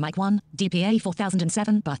select that. Mic 1, DPA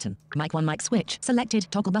 4007 button. Mic 1 mic switch selected,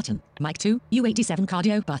 toggle button. Mic 2, U87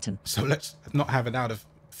 Cardio button. So let's not have an out of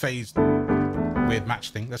phase weird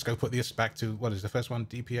match thing. Let's go put this back to, what is the first one?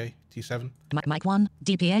 DPA T7? Mic 1,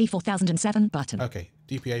 DPA 4007 button. Okay,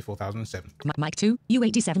 DPA 4007. Mic 2,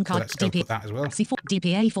 U87 So card. let's go put that as well. C4,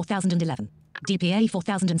 DPA 4011. DPA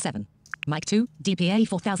 4007. Mic 2, DPA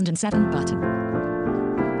 4007 button.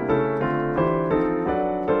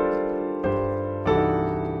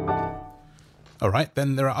 All right,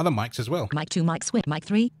 then there are other mics as well. Mic 2 mic switch. Mic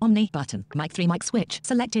 3, Omni button. Mic 3 mic switch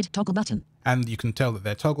selected, toggle button. And you can tell that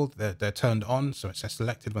they're toggled, they're turned on, so it says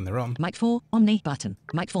selected when they're on. Mic 4, Omni button.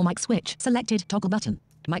 Mic 4 mic switch selected, toggle button.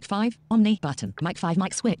 Mic 5, Omni button. Mic 5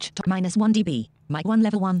 mic switch, minus 1 dB. Mic 1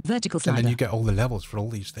 level 1 vertical slider. And then you get all the levels for all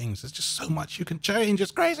these things. There's just so much you can change,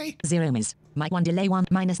 it's crazy. 0 ms. Mic 1 delay 1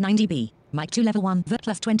 minus 9 dB. Mic 2 level 1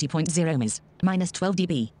 plus 20.0 ms. Minus 12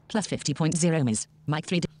 dB plus 50.0 ms. Mic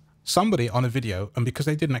 3. Somebody on a video, and because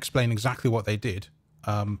they didn't explain exactly what they did,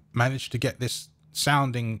 managed to get this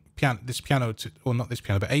sounding piano, or not this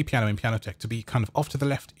piano, but a piano in Pianoteq to be kind of off to the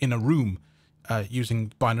left in a room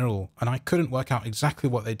using binaural, and I couldn't work out exactly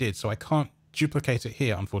what they did, so I can't duplicate it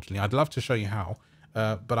here, unfortunately. I'd love to show you how,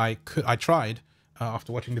 but I tried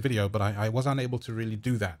after watching the video, but I was unable to really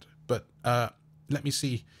do that. But let me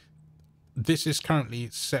see. This is currently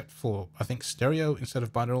set for, I think, stereo instead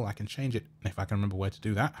of binaural. I can change it if I can remember where to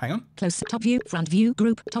do that. Hang on. Close top view, front view,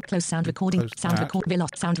 group, top close sound recording, Close sound that. record,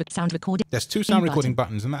 veloc, sound recording. There's two sound button. recording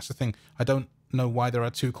buttons, and that's the thing. I don't know why there are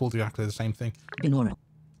two called exactly the same thing. Binaural,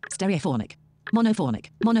 stereophonic, monophonic,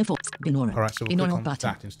 binaural. All right, so we'll click binaural on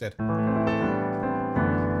button. that instead.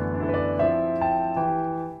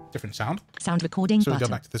 Different sound. Sound recording So we button.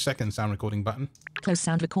 go back to the second sound recording button, Close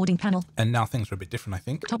sound recording panel. and now things are a bit different, I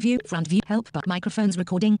think. Top view, front view, help but microphones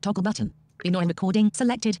recording, toggle button. Binaural recording,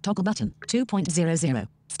 selected, toggle button. 2.00.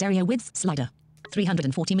 Stereo width, slider.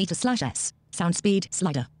 340 meter/s. Sound speed,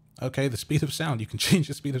 slider. Okay, the speed of sound. You can change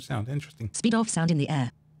the speed of sound. Interesting. Speed of sound in the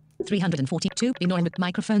air. 342. Binaural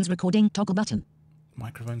microphones recording, toggle button.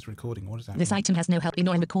 Microphones recording. What does that This mean? item has no help.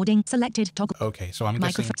 Binaural recording, selected, toggle. Okay, so I'm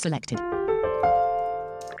guessing. Microphone selected.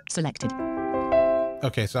 Selected.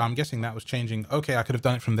 Okay, so I'm guessing that was changing. Okay, I could have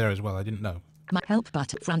done it from there as well. I didn't know. Help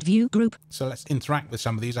button. Front view, group. So let's interact with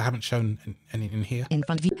some of these. I haven't shown any in here. In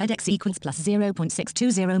front view, head x equals plus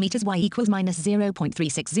 0.620 meters, y equals minus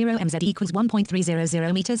 0.360, mz equals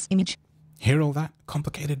 1.300 meters. Image. Hear all that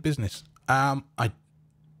complicated business? I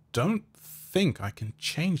don't think I can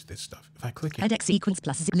change this stuff if I click it. Head x equals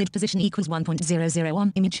plus lid position equals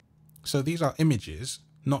 1.001. Image. So these are images,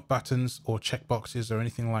 not buttons or checkboxes or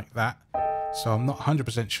anything like that. So I'm not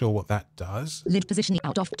 100% sure what that does. Lid position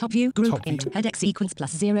out of top view group Top view. int head x equals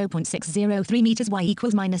plus 0.603 meters, y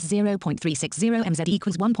equals minus 0.360, mz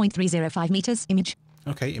equals 1.305 meters. Image.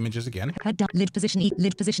 Okay, images again. Head down. Lid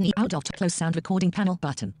position out of close sound recording panel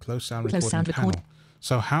button. Close sound recording panel.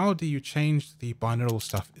 So how do you change the binaural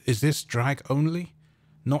stuff? Is this drag only?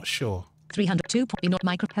 Not sure. 302 not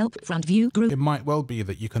micro help front view group. It might well be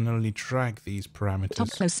that you can only drag these parameters. Top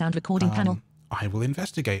close sound recording panel. I will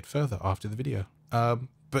investigate further after the video.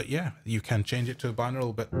 But yeah, you can change it to a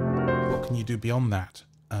binaural, but what can you do beyond that?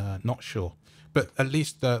 Not sure. But at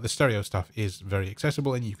least the stereo stuff is very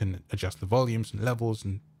accessible, and you can adjust the volumes and levels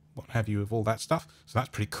and what have you with all that stuff. So that's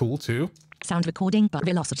pretty cool too. Sound recording but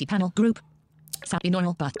velocity panel group. Sound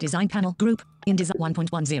binaural but design panel group. In design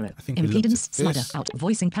 1.10. Impedance slider out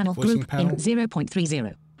voicing panel group in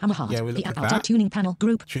 0.30. Hammer hard. Yeah, we looked at out that. tuning panel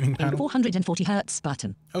group. Tuning panel. In 440 hertz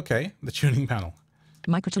button. Okay, the tuning panel.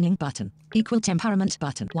 Microtuning button. Equal temperament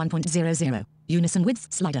button. 1.00. Unison width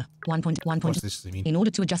slider. 1.1. What's this mean? In order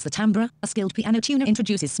to adjust the timbre, a skilled piano tuner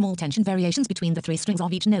introduces small tension variations between the 3 strings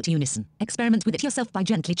of each note unison. Experiment with it yourself by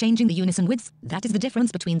gently changing the unison width. That is the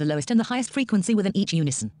difference between the lowest and the highest frequency within each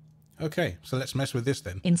unison. Okay, so let's mess with this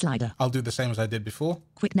then. In slider. I'll do the same as I did before.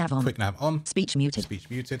 Quick nav on. Quick nav on. Speech muted. Speech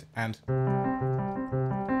muted, and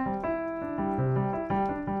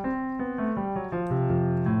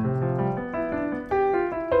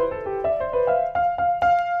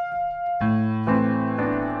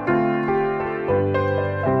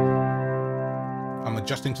I'm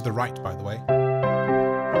adjusting to the right, by the way.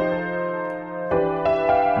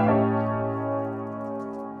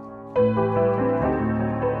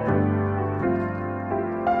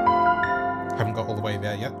 Haven't got all the way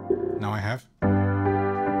there yet. Now I have.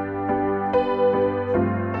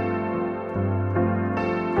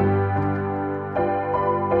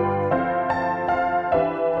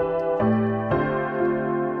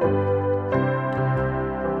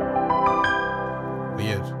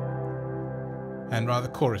 Weird. And rather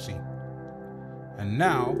chorusy. And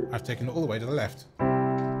now I've taken it all the way to the left.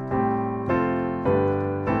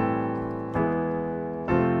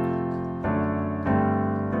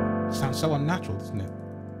 Sounds so unnatural, doesn't it?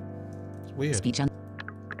 It's weird. Speech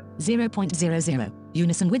 0.00.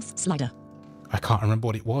 Unison width slider. I can't remember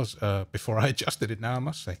what it was before I adjusted it now, I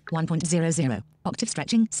must say. 1.00. Octave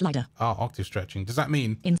stretching slider. Ah, octave stretching. Does that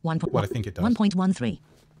mean In what I think it does? 1.13.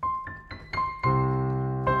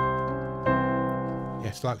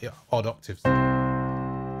 Yeah, slightly odd octaves.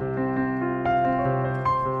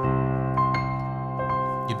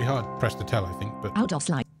 You'd be hard pressed to tell, I think, but Out of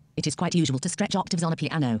slide. It is quite usual to stretch octaves on a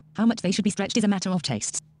piano. How much they should be stretched is a matter of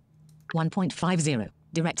tastes. 1.50.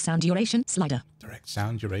 Direct sound duration slider. direct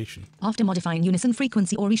sound duration. After modifying unison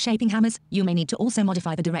frequency or reshaping hammers, you may need to also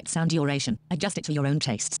modify the direct sound duration. Adjust it to your own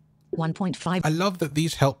tastes. 1.5. I love that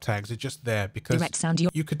these help tags are just there because Direct sound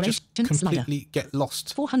you could just completely get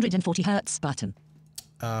lost. 440 hertz button.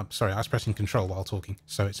 Sorry, I was pressing control while talking,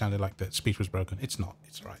 so it sounded like the speech was broken. It's not.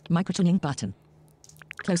 It's all right. Microtuning button.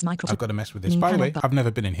 Close micro. I've got to mess with this. By the way, I've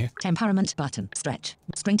never been in here. Temperament button. Stretch.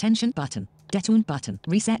 String tension button. Detune button.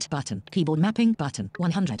 Reset button. Keyboard mapping button.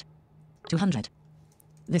 100. 200.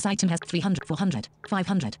 This item has 300, 400,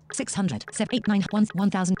 500, 600, 7, 8, 9, 1,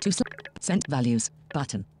 1000, 2 cent values.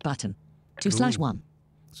 Button. 2/1.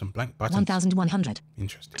 Some blank buttons. 1100.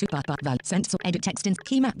 Interesting. 2 value. Sensor edit text in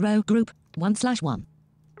key map row group 1/1.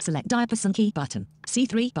 Select diapason key button.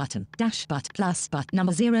 C3 button. Dash plus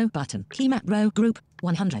number 0 button. Key map row group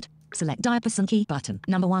 100. Select diapason key button.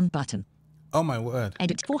 Number 1 button. Oh my word.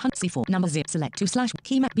 Edit 400 C4 number 0. Select 2/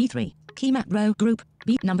 key map B3. Key map row group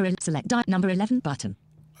B number select number 11 button.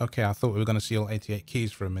 Okay, I thought we were going to see all 88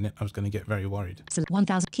 keys for a minute. I was going to get very worried. Select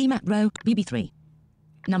 1000 key map row BB3.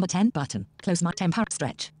 Number 10 button. Close my temperament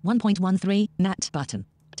stretch. 1.13 nat button.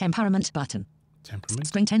 Temperament button. Temperament.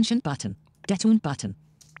 String tension button. Detune button.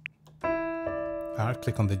 I'll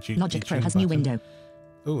click on the Juce. Logic Pro has new window.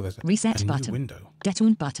 Oh, there's a Reset new button. window.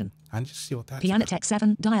 Detune button. And just see what that's Pianoteq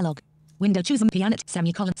 7 dialog. Window choose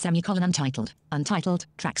semicolon untitled. Untitled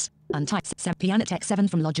tracks. Untitled Pianoteq 7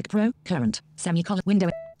 from Logic Pro. Current semicolon window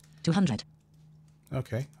 200.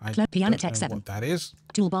 Okay. I Pianoteq don't know 7. what that is.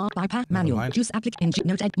 Toolbar bypass manual. mind. Juice application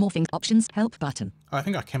note edit morphing options help button. I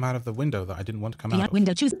think I came out of the window that I didn't want to come out of.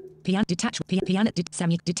 Window choose piano detach piano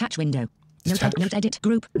semi detach window. Detach. Note edit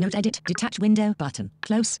group note edit detach window button.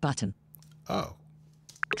 Close button. Oh.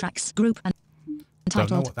 Tracks group and Don't know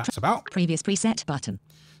untitled what that's about. previous preset button.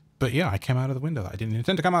 But yeah, I came out of the window that I didn't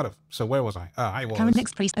intend to come out of. So where was I? I was... Current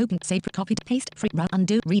next priest open, save, copy, paste, free, run,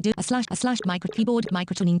 undo, redo, a slash, micro keyboard,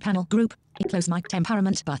 micro tuning panel, group, close mic,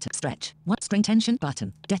 temperament button, stretch, what, string tension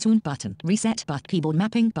button, detune button, reset button, keyboard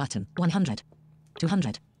mapping button, 100,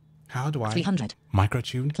 200. How do I... 300.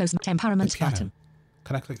 Micro-tune? Close temperament button.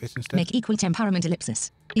 Can I click this instead? Make equal temperament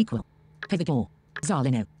ellipsis. Equal. Pivot or.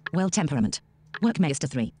 Zarlino. Well temperament. Work master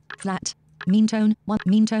 3. Flat. Mean tone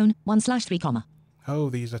 1/3 comma.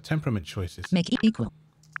 Oh, these are temperament choices. Make equal.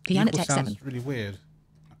 Pianoteq Equal 7. sounds really weird.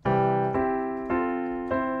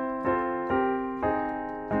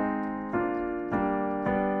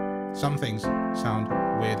 Some things sound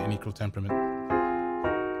weird in equal temperament.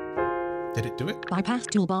 Did it do it? Bypass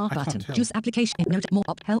toolbar I can't button. tell. Juice application. Note more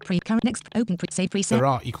op help pre current next open pre save preset. There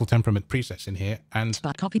are equal temperament presets in here, and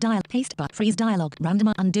But copy dial paste but freeze dialog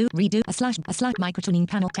random undo redo a slash micro tuning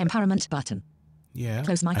panel temperament button. yeah,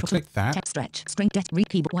 Close I micro clicked that. text stretch string det read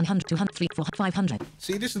keyboard 100 200 3 4 500.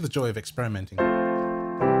 See, this is the joy of experimenting.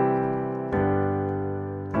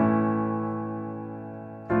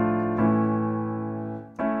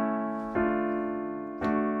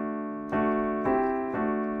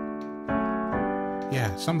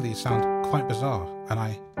 Yeah, some of these sound quite bizarre, and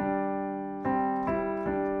I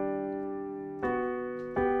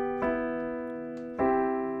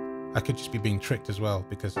could just be being tricked as well,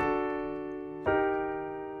 because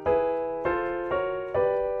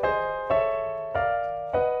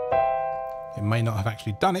it may not have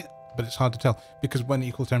actually done it, but it's hard to tell, because when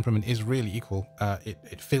equal temperament is really equal,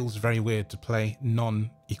 it feels very weird to play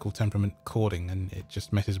non-equal temperament chording, and it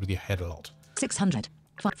just messes with your head a lot. 600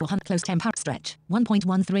 400 close temper stretch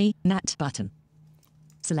 1.13 nat button.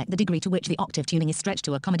 Select the degree to which the octave tuning is stretched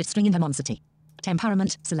to accommodate string inharmonicity.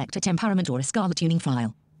 Temperament, select a temperament or a scala tuning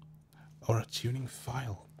file. Or a tuning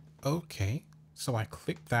file. Okay, so I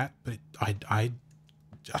clicked that, but I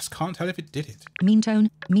just can't tell if it did it. Mean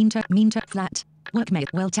tone, flat. Work made,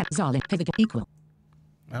 well tap, Zarlin, pivot, equal.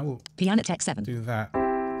 I will Pianoteq 7. do that.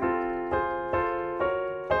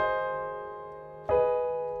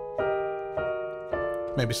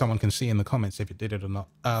 Maybe someone can see in the comments if it did it or not.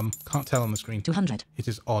 Can't tell on the screen. 200. It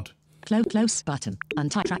is odd. Close button.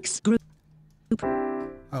 Untie tracks, group.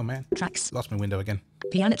 Oh man. Tracks. Lost my window again.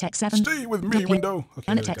 Pianoteq 7. Stay with me, window.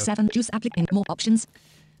 Okay, there we Pianoteq go. 7. Juice applicant. More options.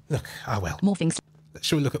 Look, well. Morphing.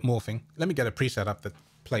 Shall we look at morphing? Let me get a preset up that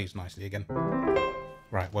plays nicely again.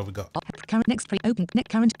 Right, what have we got? Current next open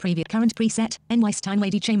current preview current preset NY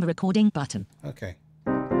Steinway chamber recording button. Okay.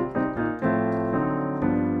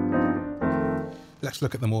 Let's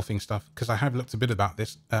look at the morphing stuff, because I have looked a bit about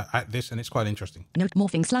this, and it's quite interesting. Note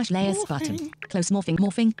morphing / layers button. Close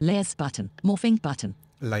morphing layers button. Morphing button.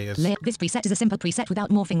 Layers. This preset is a simple preset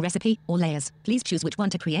without morphing recipe or layers. Please choose which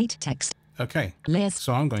one to create text. Okay. Layers.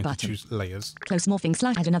 So I'm going button. to choose layers. Close morphing /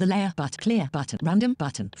 add another layer but clear button. Random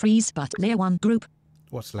button. Freeze but layer 1 group.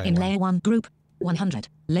 What's layer In 1? layer 1 group 100.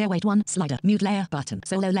 Layer weight 1 slider. Mute layer button.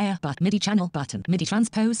 Solo layer but MIDI channel button. MIDI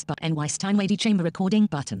transpose but NY Steinway chamber recording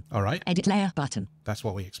button. All right. Edit layer button. That's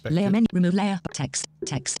what we expected. Layer menu. Remove layer but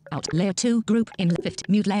text out. Layer 2 group in 50.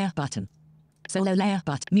 Mute layer button. Solo layer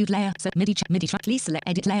but mute layer. So MIDI track. Please select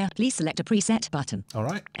edit layer. Please select a preset button. All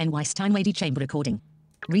right. NY Steinway chamber recording.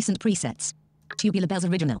 Recent presets. Tubular bells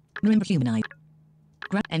original. Marimba humanoid.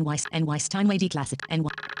 NY Steinway classic. NY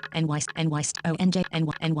ONJ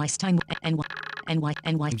NY Steinway NY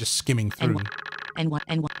I'm just skimming through, NY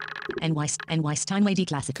Steinway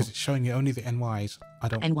classical. because it's showing you only the NYs. I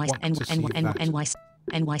don't NY want to see that.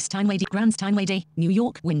 NY Steinway Grand Steinway Day New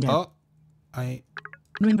York window. Oh, I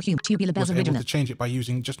Marimba tubular bells was able original. to change it by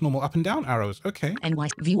using just normal up and down arrows. Okay. NY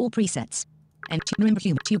view all presets. And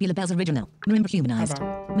Marimba tubular bells original. Marimba humanized.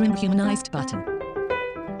 Marimba humanized button.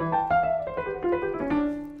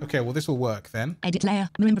 Okay, well this will work then. Edit layer.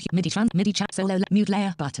 Marimba MIDI chat solo mute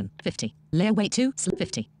layer button 50. Layer weight 2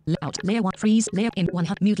 50. Out layer 1 freeze layer in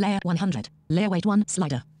 100 mute layer 100. Layer weight 1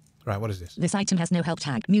 slider. Right, what is this? This item has no help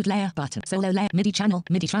tag. Mute layer button. Solo layer MIDI channel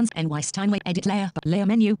MIDI trans NY Steinway edit layer layer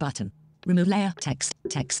menu button. Remove layer text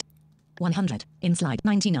 100 in slide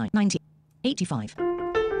 99 90 85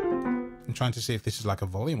 I'm trying to see if this is like a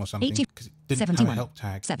volume or something, 80 because it didn't 71 have a help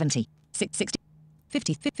tag. 70 60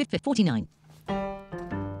 50 50 49.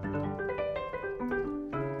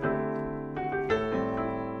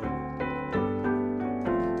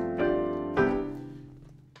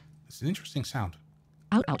 It's an interesting sound.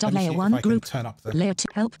 Out Let of me layer see if 1 I can group. turn up the Layer 2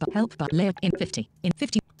 help but layer in 50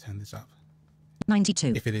 turn this up,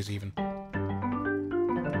 92. if it is even.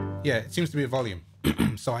 Yeah, it seems to be a volume,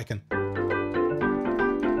 so I can.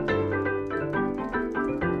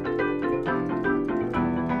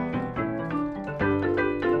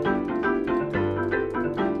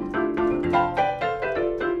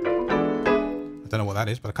 Don't know what that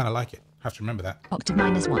is, but I kind of like it. Have to remember that. Octave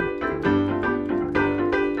 -1.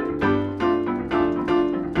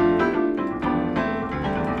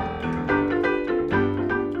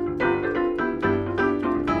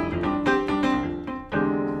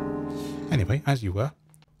 Anyway, as you were,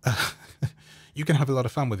 you can have a lot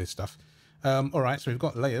of fun with this stuff. All right, so we've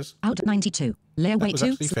got layers. Out 92. Layer That weight was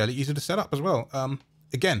 2. actually fairly easy to set up as well.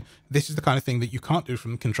 Again, this is the kind of thing that you can't do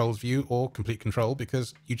from controls view or complete control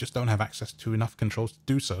because you just don't have access to enough controls to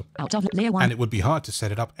do so. Out of layer 1. And it would be hard to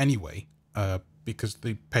set it up anyway because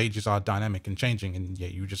the pages are dynamic and changing, and yeah,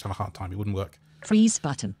 you just have a hard time. It wouldn't work. Freeze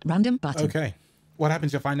button. Random button. Okay. What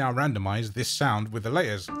happens if I now randomize this sound with the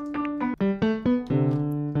layers?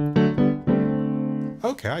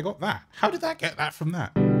 Okay, I got that. How did that get that from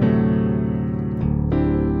that?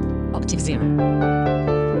 Octave 0.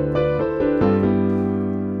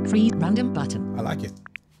 Freeze random button. I like it.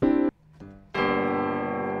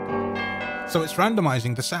 So it's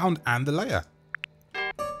randomizing the sound and the layer.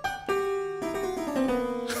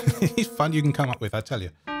 It's fun you can come up with, I tell you.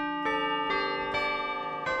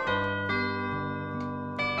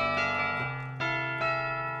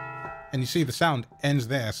 And you see the sound ends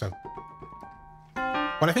there, so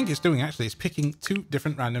what I think it's doing actually is picking 2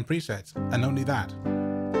 different random presets, and only that.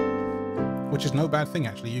 Which is no bad thing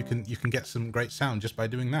actually. You can get some great sound just by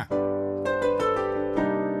doing that.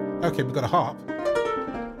 Okay, we've got a harp.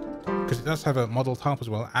 Because it does have a modeled harp as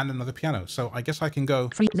well, and another piano. So I guess I can go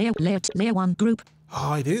Free layer 1 group.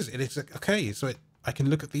 Oh, it is. It is okay, so I can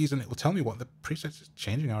look at these and it will tell me what the presets is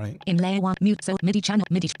changing are, I think. In layer 1 mute so MIDI channel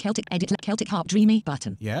MIDI Celtic edit Celtic harp dreamy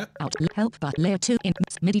button. Yeah. Out help but layer 2 in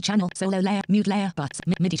MIDI channel solo layer mute layer but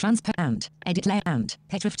MIDI transfer and edit layer and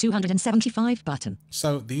Petrov 275 button.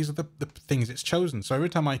 So these are the things it's chosen. So every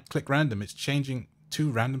time I click random, it's changing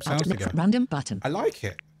 2 random sounds together. Random button. I like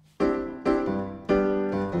it.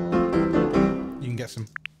 You can get some.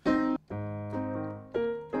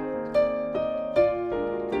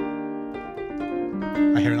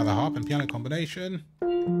 I hear another harp and piano combination.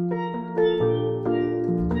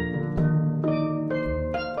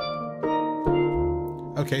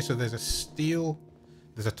 Okay, so there's a steel,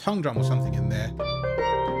 there's a tongue drum or something in there.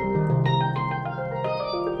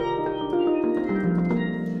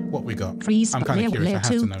 What we got? Freeze. I'm kind of curious. Layer I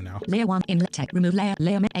have 2. to know now. Layer 1 inlet tech remove layer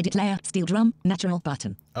edit layer steel drum natural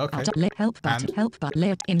button. Okay. Out help button And? help but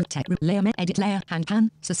layer inlet tech layer edit layer hand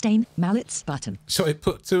pan sustain mallets button. So it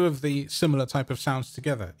put 2 of the similar type of sounds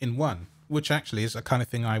together in one, which actually is a kind of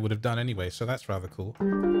thing I would have done anyway. So that's rather cool.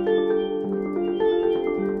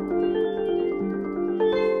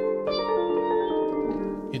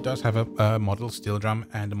 It does have a modeled steel drum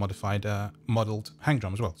and a modified modeled hang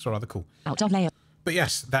drum as well. So rather cool. Out of layer. But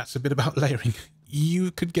yes, that's a bit about layering.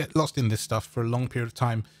 You could get lost in this stuff for a long period of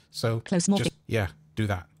time. So Close morphic. just, yeah, do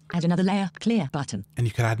that. Add another layer clear button. And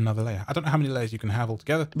you could add another layer. I don't know how many layers you can have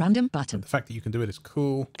altogether. Random button. The fact that you can do it is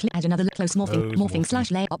cool. Add another close morphing Close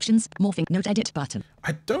morphing. / layer options morphing note edit button.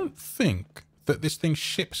 I don't think that this thing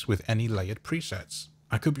ships with any layered presets.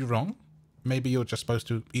 I could be wrong. Maybe you're just supposed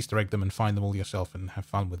to Easter egg them and find them all yourself and have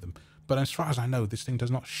fun with them. But as far as I know, this thing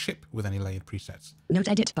does not ship with any layered presets. Note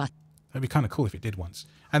edit button. That'd be kind of cool if it did once.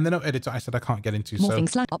 And the note editor I said I can't get into. Morphing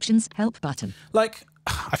So, options help button. like,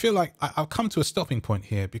 I feel like I'll come to a stopping point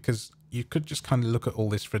here because you could just kind of look at all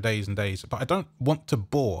this for days and days, but I don't want to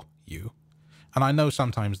bore you. And I know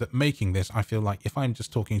sometimes that making this, I feel like if I'm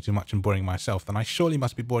just talking too much and boring myself, then I surely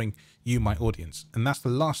must be boring you, my audience. And that's the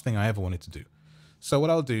last thing I ever wanted to do. So what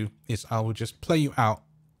I'll do is I will just play you out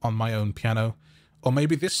on my own piano, or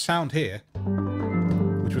maybe this sound here,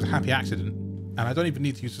 which was a happy accident, and I don't even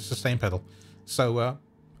need to use the sustain pedal. So,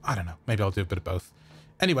 I don't know, maybe I'll do a bit of both.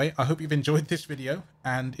 Anyway, I hope you've enjoyed this video,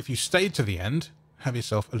 and if you stayed to the end, have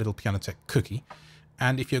yourself a little Pianoteq cookie.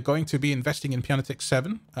 And if you're going to be investing in Pianoteq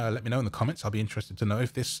 7, let me know in the comments. I'll be interested to know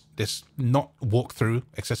if this not walkthrough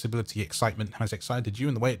accessibility excitement has excited you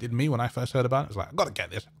in the way it did me when I first heard about it. I was like, I've got to get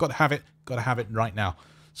this, got to have it right now.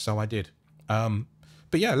 So I did.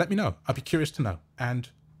 But yeah, let me know. I'd be curious to know. And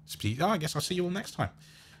I guess I'll see you all next time.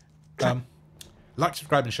 Like,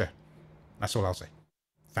 subscribe, and share. That's all I'll say.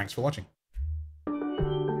 Thanks for watching.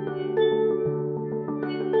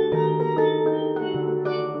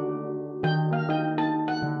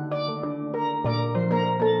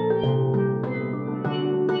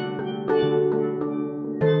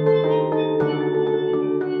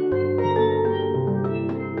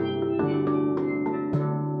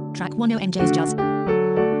 Track 10 NJ's Jazz.